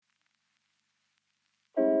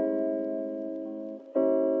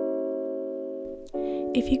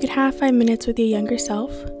If you could have 5 minutes with your younger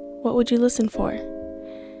self, what would you listen for?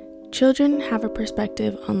 Children have a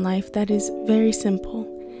perspective on life that is very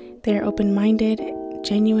simple. They are open-minded,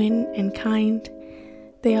 genuine, and kind.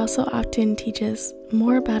 They also often teach us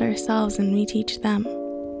more about ourselves than we teach them.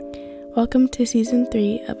 Welcome to Season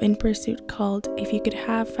 3 of In Pursuit, called If You Could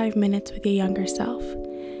Have 5 Minutes with Your Younger Self.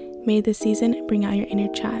 May this season bring out your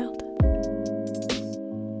inner child.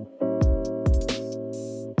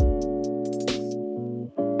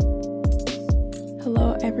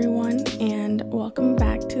 Hello everyone, and welcome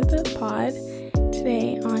back to the pod.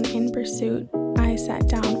 Today on In Pursuit, I sat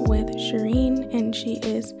down with Sharine, and she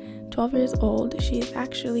is 12 years old. She is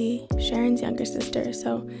actually Sharon's younger sister,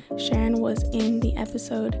 so Sharon was in the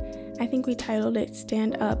episode, I think we titled it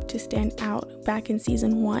Stand Up to Stand Out, back in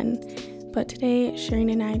Season 1. But today,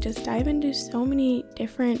 Sharine and I just dive into so many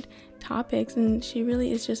different topics, and she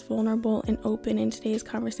really is just vulnerable and open in today's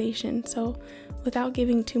conversation. So without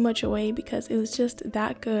giving too much away, because it was just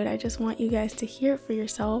that good, I just want you guys to hear it for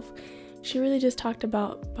yourself. She really just talked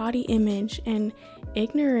about body image and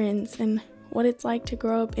ignorance and what it's like to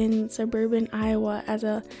grow up in suburban Iowa as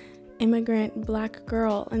a immigrant Black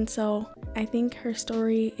girl. And so I think her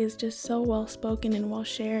story is just so well spoken and well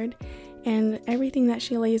shared, and everything that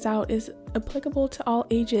she lays out is applicable to all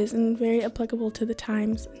ages and very applicable to the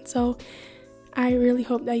times. And so I really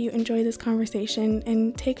hope that you enjoy this conversation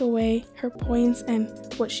and take away her points and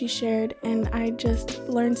what she shared. And I just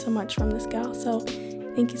learned so much from this gal. So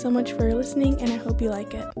thank you so much for listening, and I hope you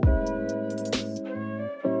like it.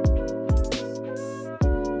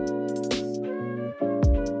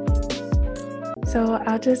 So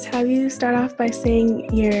I'll just have you start off by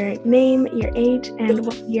saying your name, your age, and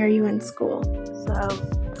what year are you in school? So,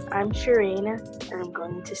 I'm Sharine, and I'm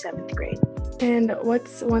going into 7th grade. And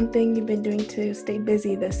what's one thing you've been doing to stay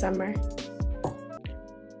busy this summer?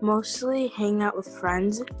 Mostly hanging out with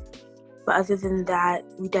friends, but other than that,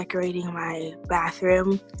 redecorating my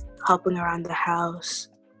bathroom, helping around the house,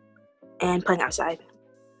 and playing outside.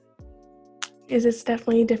 Is this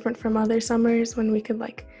definitely different from other summers when we could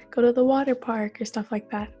go to the water park or stuff like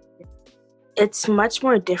that? It's much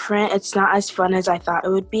more different. It's not as fun as I thought it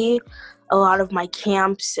would be. A lot of my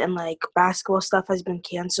camps and basketball stuff has been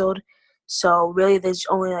canceled. So really there's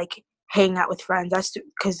only hanging out with friends. That's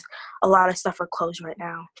because a lot of stuff are closed right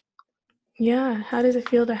now. Yeah, how does it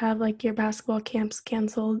feel to have your basketball camps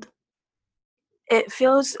canceled? It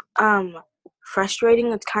feels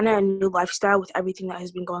frustrating. It's kind of a new lifestyle with everything that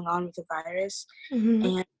has been going on with the virus. Mm-hmm.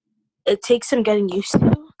 And it takes some getting used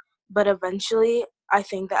to, but I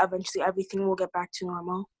think that eventually everything will get back to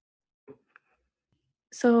normal.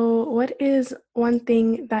 So what is one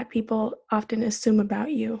thing that people often assume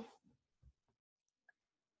about you?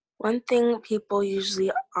 One thing people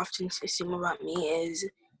usually often assume about me is,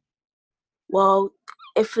 well,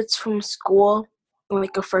 if it's from school,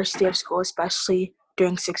 a first day of school, especially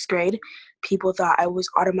during 6th grade, people thought I was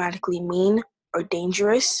automatically mean or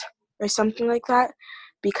dangerous or something like that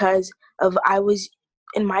because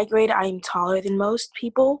in my grade, I am taller than most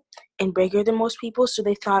people and bigger than most people, so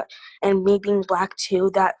they thought, and me being Black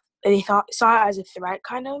too, that they saw it as a threat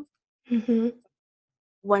kind of. Mm-hmm.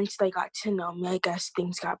 Once they got to know me, I guess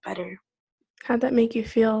things got better. How'd that make you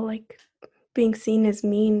feel, being seen as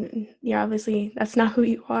mean? Yeah, obviously that's not who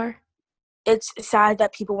you are. It's sad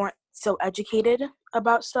that people weren't so educated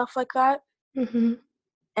about stuff like that, Mm-hmm.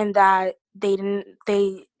 and that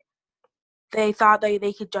they thought that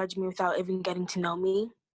they could judge me without even getting to know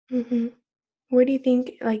me. Mm-hmm. Where do you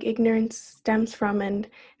think ignorance stems from, and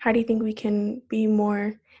how do you think we can be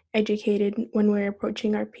more educated when we're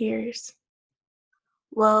approaching our peers?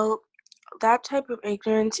 Well, that type of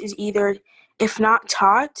ignorance is either, if not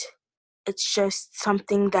taught, it's just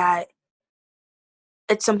something that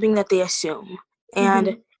they assume. And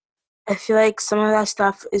Mm-hmm. I feel like some of that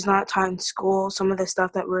stuff is not taught in school. Some of the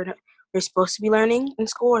stuff that we're supposed to be learning in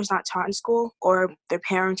school is not taught in school, or their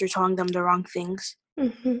parents are telling them the wrong things.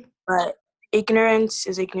 Mm-hmm. But ignorance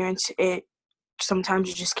is ignorance. Sometimes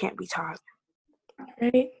it just can't be taught.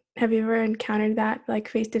 Right? Have you ever encountered that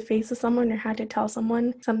face to face with someone, or had to tell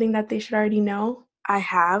someone something that they should already know? I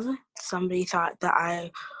have. Somebody thought that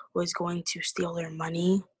I was going to steal their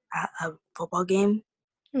money at a football game,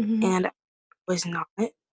 Mm-hmm. and I was not.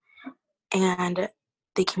 And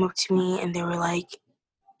they came up to me and they were like,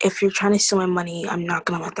 if you're trying to steal my money, I'm not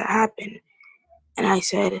going to let that happen. And I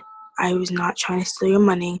said, I was not trying to steal your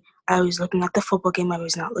money. I was looking at the football game. I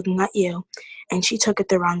was not looking at you. And she took it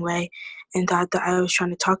the wrong way and thought that I was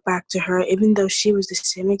trying to talk back to her, even though she was the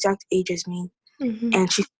same exact age as me. Mm-hmm. And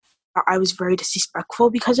she thought I was very disrespectful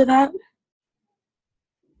because of that.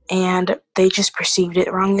 And they just perceived it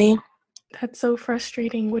wrongly. That's so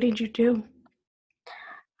frustrating. What did you do?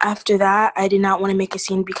 After that, I did not want to make a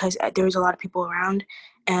scene because there was a lot of people around,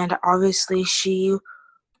 and obviously she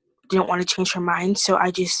didn't want to change her mind, so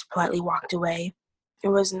I just politely walked away. It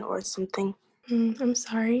wasn't worth something. I'm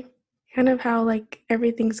sorry. Kind of how like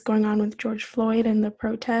everything's going on with George Floyd and the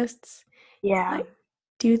protests. Yeah. Like,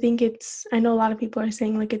 do you think it's, I know a lot of people are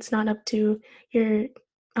saying like it's not up to your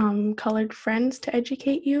colored friends to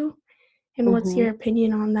educate you. And what's hmm your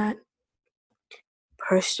opinion on that?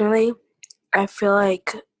 Personally, I feel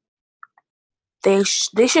like they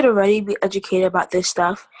should already be educated about this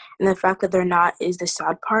stuff, and the fact that they're not is the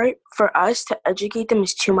sad part. For us to educate them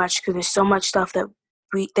is too much because there's so much stuff that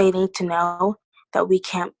they need to know that we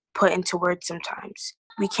can't put into words sometimes.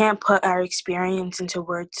 We can't put our experience into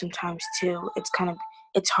words sometimes too.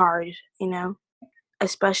 It's hard, you know,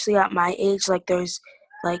 especially at my age. Like there's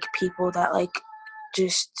like people that like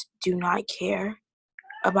just do not care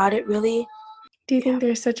about it really. Do you Yeah. think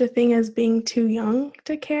there's such a thing as being too young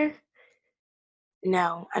to care?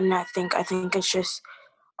 No, and I think it's just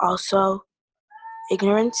also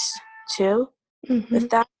ignorance too Mm-hmm. with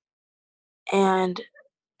that, and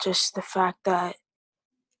just the fact that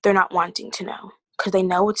they're not wanting to know because they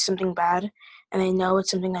know it's something bad and they know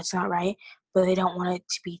it's something that's not right, but they don't want it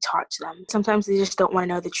to be taught to them. Sometimes they just don't want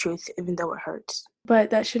to know the truth even though it hurts. But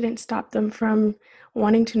that shouldn't stop them from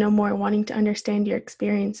wanting to know more, wanting to understand your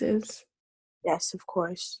experiences. Yes, of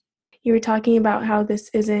course. You were talking about how this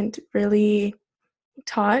isn't really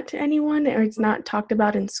taught to anyone or it's not talked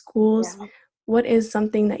about in schools. Yeah, What is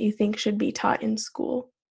something that you think should be taught in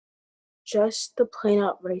school? just the plain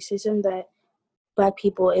out racism that black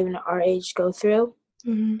people even our age go through,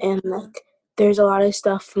 Mm-hmm. and like there's a lot of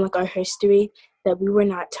stuff from like our history that we were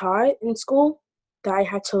not taught in school that I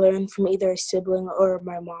had to learn from either a sibling or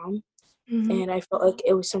my mom. Mm-hmm. And I felt like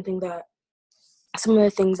it was something that some of the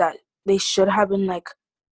things that they should have been like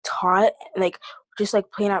taught, like just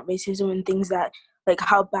like playing out racism and things that like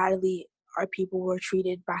how badly our people were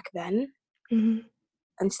treated back then Mm-hmm.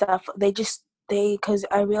 and stuff. They because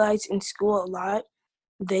I realized in school a lot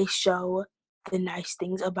they show the nice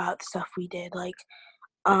things about the stuff we did, like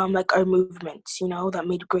our movements, you know, that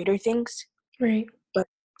made greater things. Right. But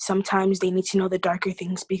sometimes they need to know the darker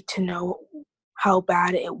things to know how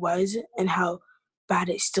bad it was and how bad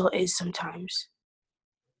it still is sometimes.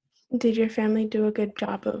 Did your family do a good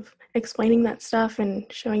job of explaining that stuff and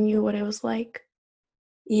showing you what it was like?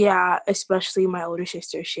 Yeah, especially my older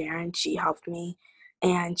sister Sharon, she helped me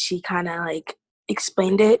and she kind of like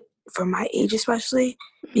explained it for my age especially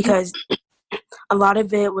Mm-hmm. because a lot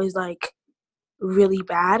of it was like really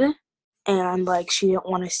bad and like she didn't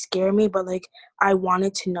want to scare me, but like I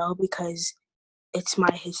wanted to know because it's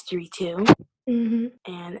my history too. Mm-hmm.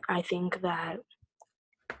 And I think that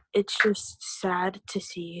it's just sad to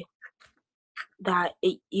see that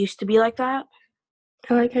it used to be like that.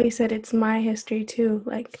 I like how you said it's my history too.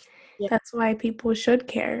 Like, Yeah. that's why people should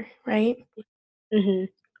care, right?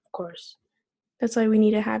 Of course. That's why we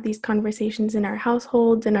need to have these conversations in our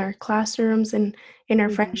households, in our classrooms, and in our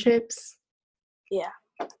hmm friendships, Yeah.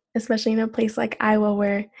 especially in a place like Iowa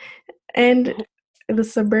where, and the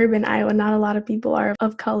suburban Iowa, not a lot of people are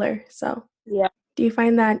of color. So, Yeah. do you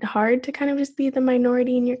find that hard to kind of just be the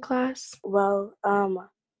minority in your class? Well,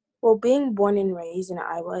 being born and raised in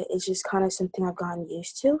Iowa is just kind of something I've gotten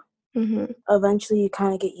used to. Mm-hmm. Eventually, you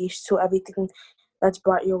kind of get used to everything that's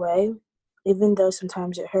brought your way, even though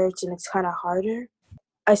sometimes it hurts and it's kind of harder.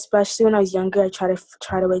 Especially when I was younger, I try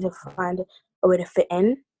to way to find a way to fit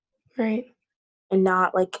in Right. and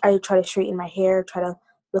not like I try to straighten my hair, try to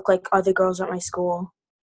look like other girls at my school,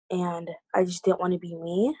 and I just didn't want to be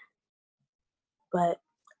me. But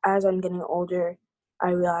as I'm getting older,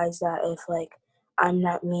 I realize that if like I'm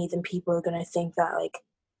not me, then people are gonna think that like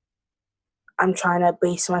I'm trying to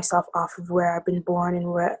base myself off of where I've been born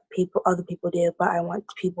and where other people do. But I want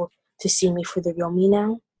people to see me for the real me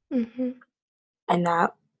now Mm-hmm. and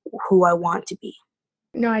not who I want to be.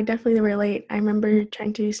 No, I definitely relate. I remember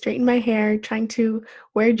trying to straighten my hair, trying to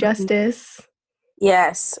wear Mhm. justice,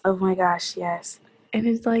 Yes. Oh my gosh. Yes. and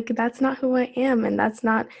it's like that's not who I am, and that's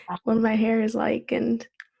not what my hair is like. And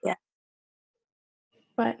Yeah.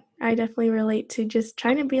 but I definitely relate to just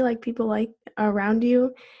trying to be like people like around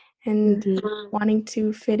you, and hmm wanting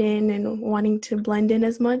to fit in and wanting to blend in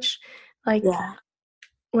as much. Like Yeah.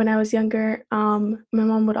 when I was younger, my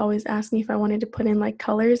mom would always ask me if I wanted to put in like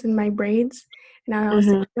colors in my braids, and I was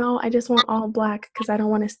hmm like, no, I just want all black because I don't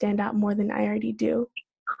want to stand out more than I already do.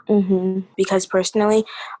 Because personally,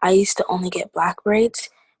 I used to only get black braids,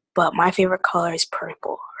 but my favorite color is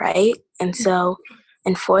purple, right? And so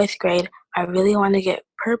in fourth grade, I really wanted to get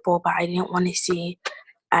purple, but I didn't want to see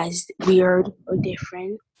as weird or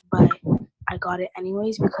different, but I got it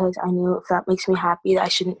anyways because I knew if that makes me happy, that I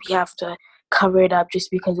shouldn't have to cover it up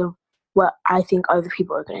just because of what I think other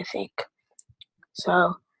people are going to think.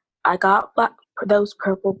 So I got those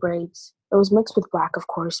purple braids. It was mixed with black, of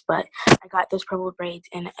course, but I got those purple braids,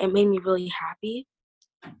 and it made me really happy.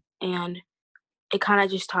 And it kind of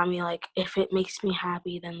just taught me, like, if it makes me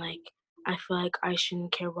happy, then, like, I feel like I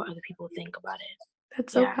shouldn't care what other people think about it.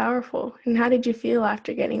 That's so Yeah. powerful. And how did you feel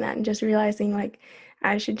after getting that and just realizing, like,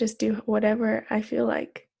 I should just do whatever I feel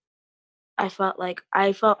like? I felt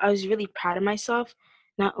I was really proud of myself.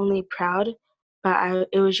 Not only proud, but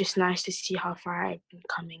it was just nice to see how far I've been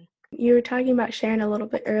coming. You were talking about Sharon a little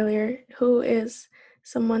bit earlier. Who is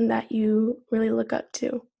someone that you really look up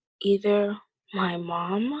to? Either my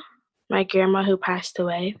mom, my grandma who passed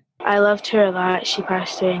away. I loved her a lot. She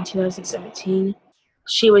passed away in 2017.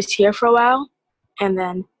 She was here for a while and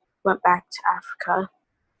then went back to Africa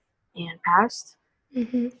and passed.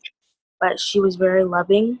 Mm-hmm. But she was very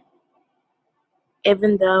loving,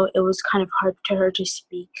 even though it was kind of hard to her to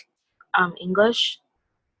speak English.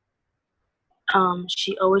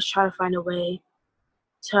 She always tried to find a way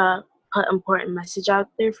to put important message out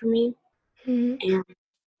there for me. Mm-hmm.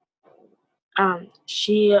 And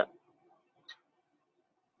she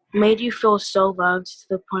made you feel so loved to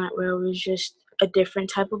the point where it was just a different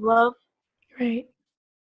type of love. Right.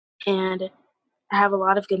 And I have a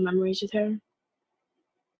lot of good memories with her,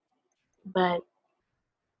 but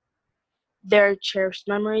they're cherished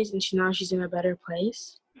memories, and now she's in a better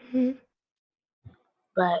place. Mm-hmm.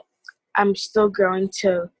 But I'm still growing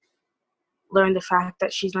to learn the fact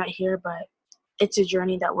that she's not here, but it's a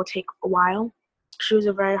journey that will take a while. She was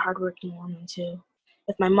a very hardworking woman too.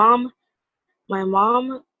 With my mom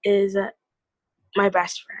is my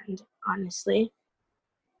best friend, honestly.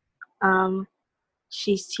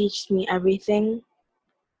 She's teached me everything.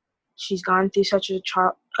 She's gone through such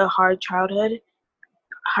a hard childhood,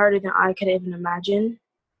 harder than I could even imagine,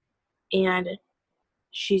 and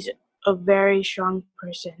she's a very strong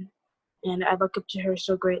person, and I look up to her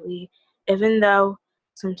so greatly. Even though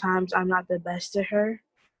sometimes I'm not the best to her,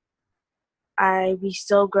 we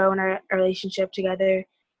still grow in our relationship together,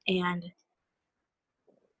 and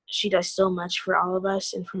she does so much for all of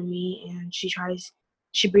us and for me, and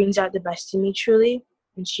she brings out the best in me truly,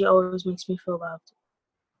 and she always makes me feel loved.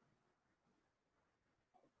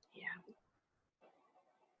 Yeah.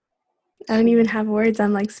 I don't even have words.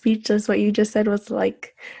 I'm like speechless. What you just said was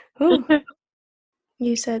like, oh,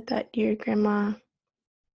 you said that your grandma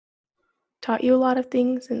taught you a lot of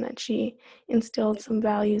things and that she instilled some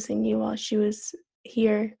values in you while she was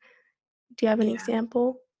here. Do you have an Yeah.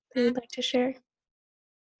 example that you'd like to share?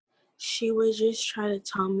 She was just trying to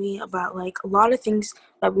tell me about, like, a lot of things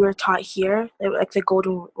that we were taught here, like the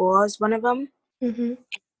golden rule is one of them. Mm-hmm.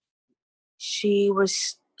 She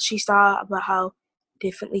saw about how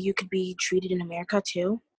differently you could be treated in America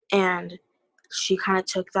too, and she kind of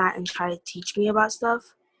took that and tried to teach me about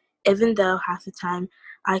stuff, even though half the time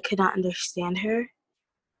I could not understand her.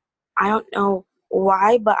 I don't know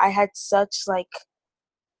why, but I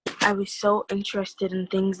was so interested in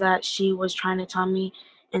things that she was trying to tell me,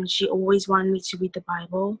 and she always wanted me to read the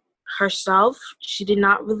Bible herself. She did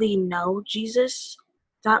not really know Jesus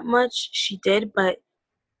that much. She did, but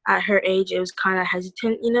at her age, it was kind of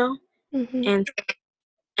hesitant. Mm-hmm.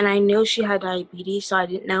 And I knew she had diabetes, so I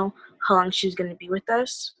didn't know how long she was going to be with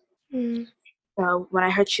us. Mm-hmm. So when I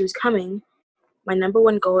heard she was coming, my number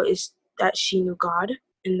one goal is that she knew God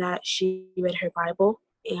and that she read her Bible.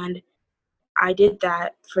 And I did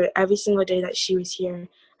that for every single day that she was here.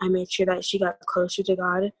 I made sure that she got closer to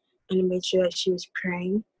God and I made sure that she was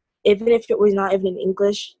praying. Even if it was not even in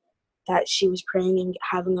English, that she was praying and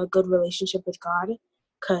having a good relationship with God.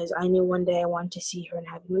 Because I knew one day I wanted to see her in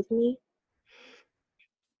heaven with me,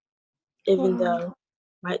 even Wow. though it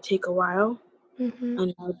might take a while.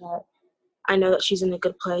 Mm-hmm. I know that she's in a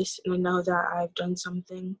good place, and I know that I've done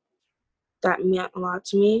something that meant a lot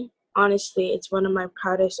to me. Honestly, it's one of my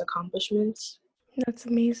proudest accomplishments. That's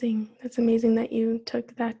amazing. That's amazing that you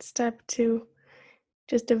took that step to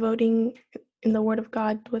just devoting in the Word of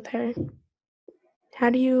God with her. How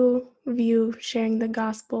do you view sharing the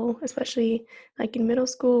gospel, especially like in middle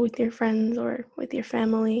school with your friends or with your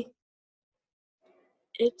family?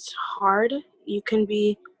 It's hard. You can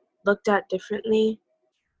be looked at differently,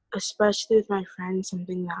 especially with my friends,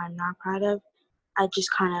 something that I'm not proud of. I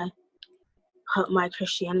just kind of put my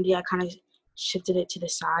Christianity, I kind of shifted it to the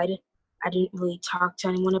side. I didn't really talk to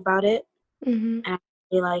anyone about it. Mm-hmm.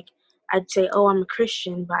 And I'd say, oh, I'm a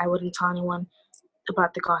Christian, but I wouldn't tell anyone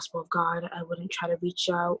about the gospel of God. I wouldn't try to reach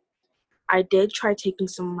out. I did try taking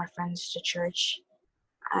some of my friends to church.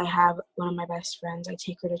 I have one of my best friends. I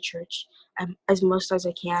take her to church as most as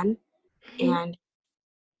I can, Mm-hmm. and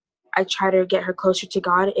I try to get her closer to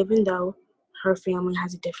God, even though her family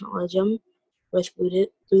has a different religion with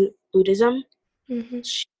Buddhism. Mm-hmm.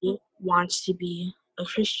 She wants to be a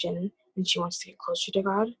Christian, and she wants to get closer to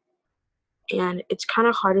God. And it's kind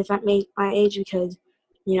of hard at my age because,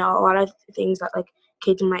 a lot of things that like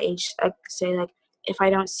kids my age say, like, if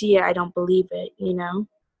I don't see it, I don't believe it.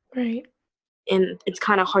 Right. And it's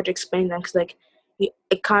kind of hard to explain them because like you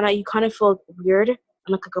kind of feel weird and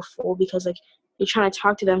look like a fool because like you're trying to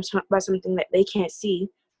talk to them about something that they can't see.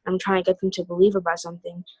 I'm trying to get them to believe about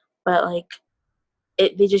something, but like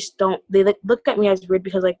they just don't. They like look at me as weird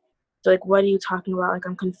because like they're like, what are you talking about? Like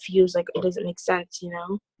I'm confused. Like it doesn't make sense.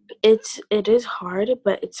 It is hard,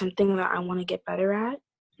 but it's something that I want to get better at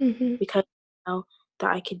Mm-hmm. because that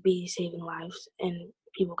I could be saving lives and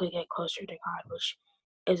people could get closer to God, which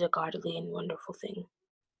is a godly and wonderful thing.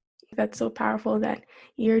 That's so powerful that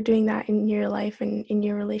you're doing that in your life and in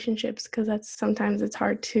your relationships, because that's sometimes it's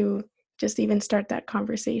hard to just even start that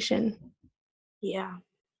conversation. Yeah,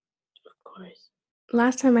 of course.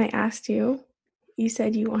 Last time I asked you, you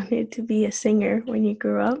said you wanted to be a singer when you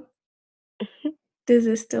grew up. Does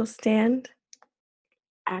this still stand?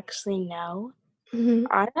 Actually, no. Mm-hmm.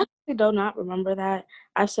 I actually do not remember that.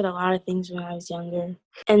 I said a lot of things when I was younger.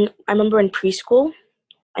 And I remember in preschool,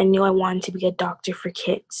 I knew I wanted to be a doctor for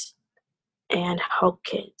kids and help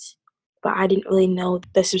kids. But I didn't really know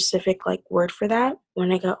the specific like word for that.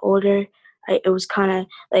 When I got older, it was kind of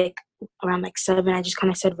like around like 7, I just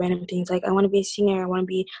kind of said random things like I want to be a singer, I want to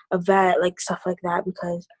be a vet, like stuff like that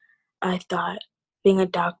because I thought being a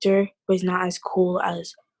doctor was not as cool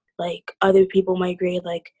as like other people my grade.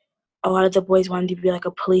 Like a lot of the boys wanted to be like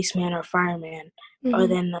a policeman or a fireman, or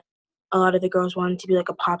Mm-hmm. then a lot of the girls wanted to be like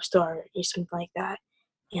a pop star or something like that.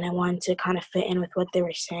 And I wanted to kind of fit in with what they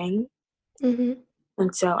were saying. Mm-hmm.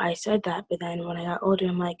 And so I said that, but then when I got older,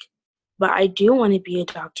 I'm like, but I do want to be a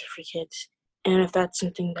doctor for kids. And if that's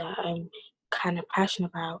something that I'm kind of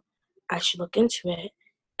passionate about, I should look into it.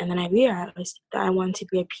 And then I realized that I wanted to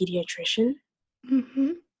be a pediatrician.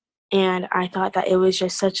 Mm-hmm. And I thought that it was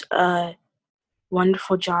just such a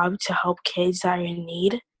wonderful job to help kids that are in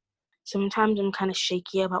need. Sometimes I'm kind of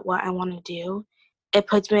shaky about what I want to do. It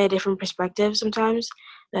puts me in a different perspective sometimes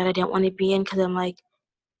that I don't want to be in because I'm like,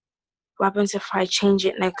 what happens if I change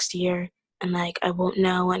it next year and like I won't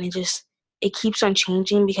know and it keeps on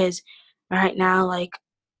changing because right now like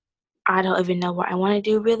I don't even know what I want to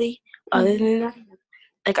do really other Mm-hmm. than that.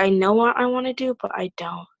 Like I know what I want to do, but I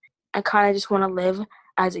don't. I kind of just want to live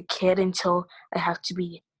as a kid until I have to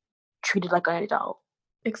be treated like an adult.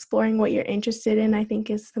 Exploring what you're interested in, I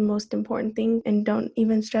think, is the most important thing. And don't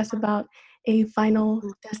even stress about a final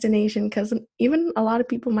destination, because even a lot of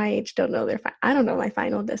people my age don't know I don't know my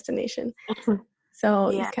final destination.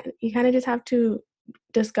 So Yeah. you kind of just have to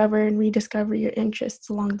discover and rediscover your interests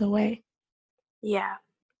along the way. Yeah.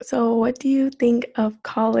 So, what do you think of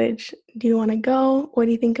college? Do you want to go? What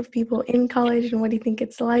do you think of people in college, and what do you think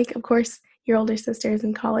it's like? Of course, your older sister is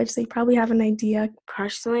in college, so you probably have an idea.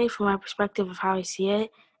 Personally, from my perspective of how I see it,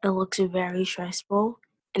 it looks very stressful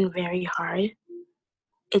and very hard.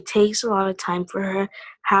 It takes a lot of time for her.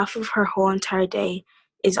 Half of her whole entire day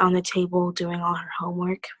is on the table doing all her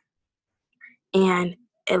homework, and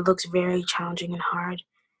it looks very challenging and hard.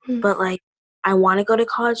 Mm-hmm. But like, I want to go to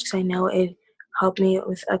college because I know it helped me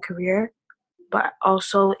with a career. But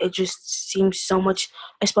also, it just seems so much,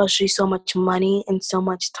 especially so much money and so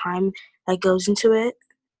much time that goes into it,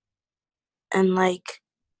 and like,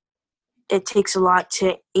 it takes a lot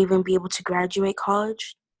to even be able to graduate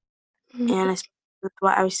college. And with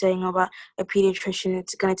what I was saying about a pediatrician,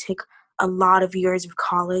 it's going to take a lot of years of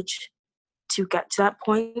college to get to that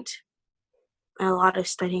point, and a lot of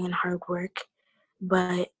studying and hard work.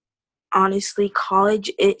 But honestly,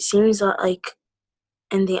 college, it seems that like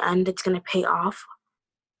in the end it's going to pay off,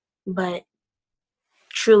 but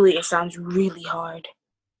truly it sounds really hard.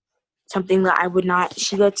 Something that I would not,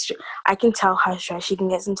 I can tell how stressed she can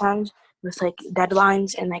get sometimes with like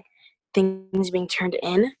deadlines and like things being turned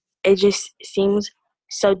in. It just seems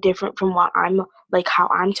so different from what like how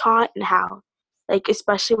I'm taught and how, like,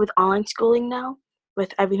 especially with online schooling now,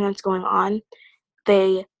 with everything that's going on,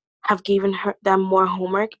 they have given them more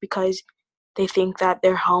homework because they think that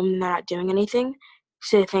they're home and they're not doing anything.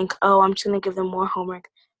 So they think, oh, I'm just gonna give them more homework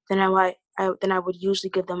than I would usually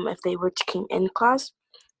give them if they were to come in class.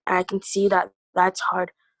 And I can see that that's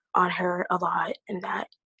hard on her a lot, and that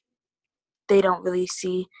they don't really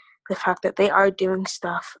see the fact that they are doing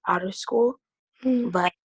stuff out of school. Mm-hmm.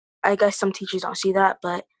 But I guess some teachers don't see that.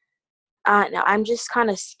 But no, I'm just kind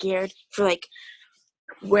of scared for like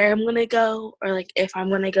where I'm gonna go, or like if I'm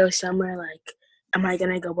gonna go somewhere, like am I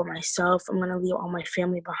gonna go by myself? I'm gonna leave all my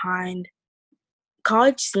family behind.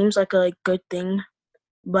 College seems like a good thing,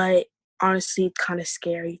 but honestly, it's kind of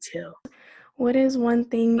scary too. What is one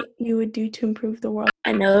thing you would do to improve the world?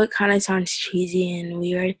 I know it kind of sounds cheesy and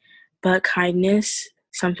weird, but kindness,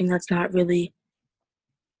 something that's not really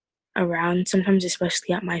around sometimes,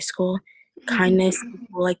 especially at my school. Kindness,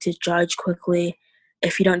 people like to judge quickly.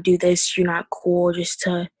 If you don't do this, you're not cool.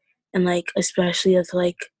 And like, especially with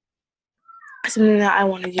like something that I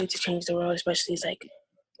want to do to change the world, especially is like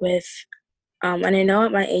with, and I know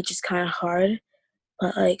at my age it's kind of hard,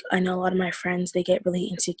 but like I know a lot of my friends, they get really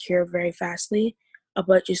insecure very fastly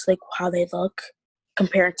about just like how they look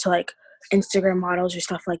compared to like Instagram models or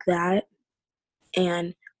stuff like that.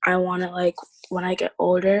 And I want to like, when I get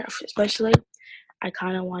older, especially, I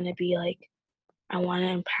kind of want to be like, I want to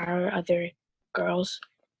empower other girls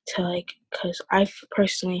to like, because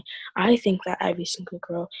personally, I think that every single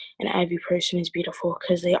girl and every person is beautiful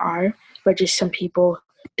because they are, but just some people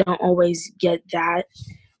don't always get that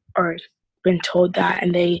or been told that,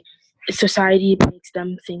 and society makes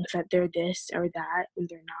them think that they're this or that when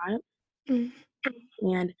they're not. Mm.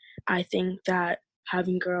 And I think that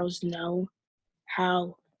having girls know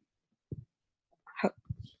how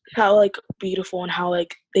how like beautiful and how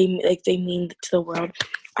like they mean to the world,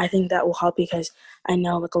 I think that will help, because I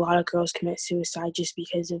know like a lot of girls commit suicide just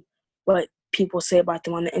because of what people say about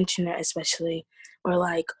them on the internet, especially, or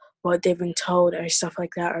like what they've been told or stuff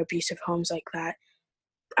like that, or abusive homes like that.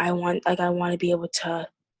 I want to be able to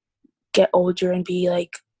get older and be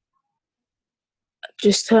like,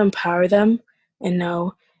 just to empower them and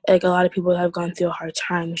know, like, a lot of people have gone through a hard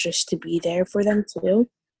time, just to be there for them too.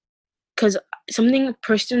 Because something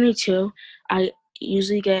personally too, I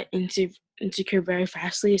usually get insecure very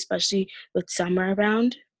fastly, especially with summer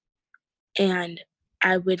around. And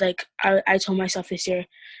I would like, I told myself this year,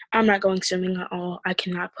 I'm not going swimming at all. I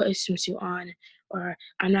cannot put a swimsuit on, or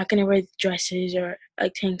I'm not gonna wear dresses or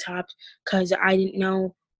like tank tops, because I didn't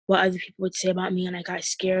know what other people would say about me, and I got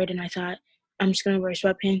scared, and I thought I'm just gonna wear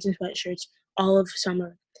sweatpants and sweatshirts all of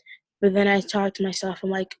summer. But then I talked to myself, I'm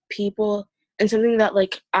like, people, and something that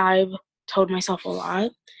like I've told myself a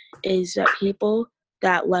lot is that people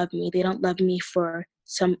that love me, they don't love me for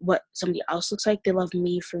what somebody else looks like. They love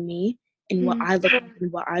me for me and what I look like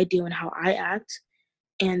and what I do and how I act.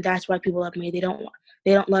 And that's why people love me. They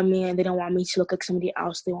don't love me and they don't want me to look like somebody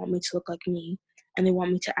else. They want me to look like me, and they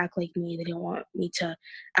want me to act like me. They don't want me to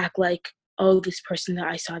act like, oh, this person that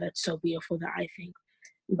I saw that's so beautiful that I think.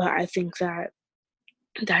 But I think that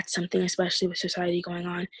that's something, especially with society going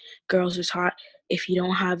on. Girls are taught, if you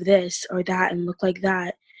don't have this or that and look like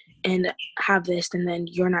that and have this, then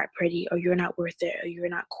you're not pretty, or you're not worth it, or you're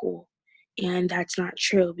not cool. And that's not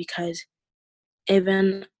true, because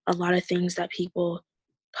even a lot of things that people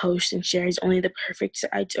post and share is only the perfect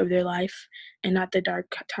sides of their life and not the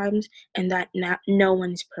dark times, and that no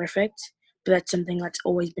one's perfect, but that's something that's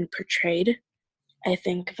always been portrayed. I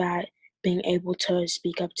think that being able to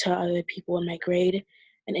speak up to other people in my grade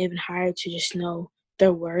and even higher to just know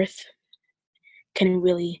their worth can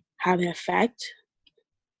really have an effect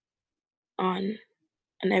on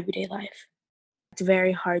an everyday life. It's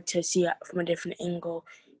very hard to see it from a different angle,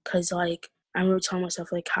 because like I remember telling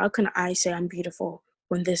myself, like, how can I say I'm beautiful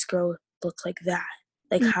when this girl looks like that?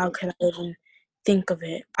 Like, how can I even think of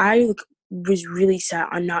it? I was really set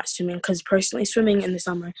on not swimming, because personally swimming in the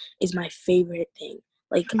summer is my favorite thing.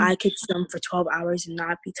 Like, I could swim for 12 hours and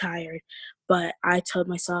not be tired, but I told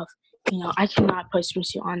myself, I cannot put a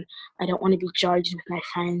swimsuit on. I don't want to be judged with my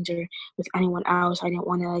friends or with anyone else. I didn't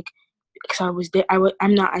want to like, because I was there.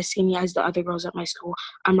 I'm not as skinny as the other girls at my school.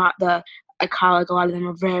 I'm not I call like a lot of them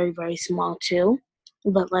are very, very small too.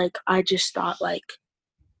 But like, I just thought like,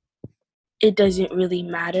 it doesn't really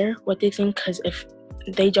matter what they think, because if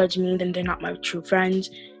they judge me, then they're not my true friends,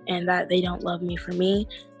 and that they don't love me for me.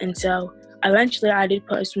 And so eventually I did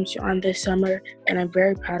put a swimsuit on this summer, and I'm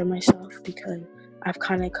very proud of myself, because I've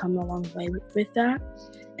kind of come a long way with that.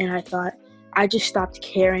 And I thought, I just stopped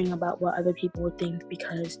caring about what other people would think,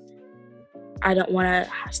 because I don't want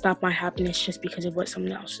to stop my happiness just because of what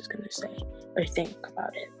someone else is going to say or think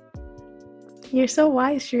about it. You're so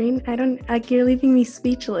wise, Sharine. You're leaving me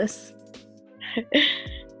speechless.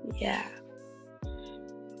 Yeah.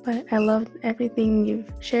 But I love everything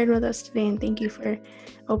you've shared with us today, and thank you for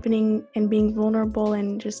opening and being vulnerable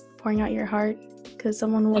and just pouring out your heart, because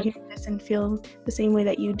someone will hear this and feel the same way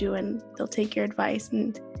that you do, and they'll take your advice,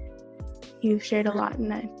 and you've shared a lot,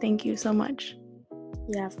 and I thank you so much.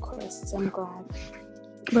 Yeah, of course. I'm glad.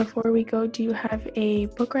 Before we go, do you have a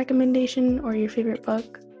book recommendation or your favorite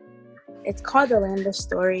book? It's called The Land of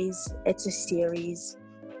Stories. It's a series.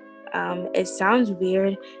 It sounds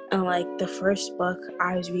weird, and like the first book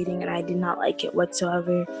I was reading, and I did not like it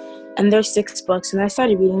whatsoever. And there's 6 books, and I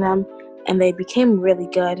started reading them, and they became really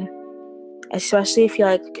good. Especially if you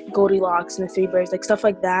like Goldilocks and the Three Bears, like stuff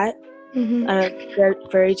like that.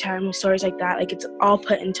 Fairy time stories like that. Like it's all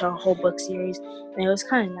put into a whole book series, and it was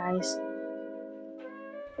kind of nice.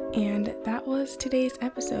 And that was today's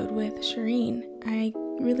episode with Sharine. I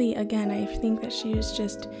think that she was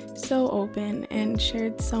just so open and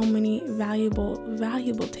shared so many valuable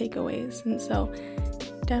takeaways. And so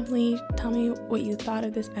definitely tell me what you thought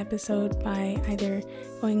of this episode by either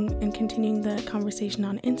going and continuing the conversation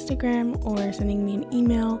on Instagram or sending me an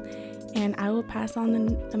email, and I will pass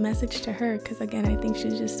on the message to her, because again, I think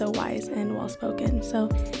she's just so wise and well-spoken. So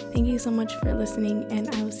thank you so much for listening,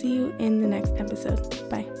 and I will see you in the next episode.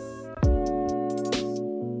 Bye.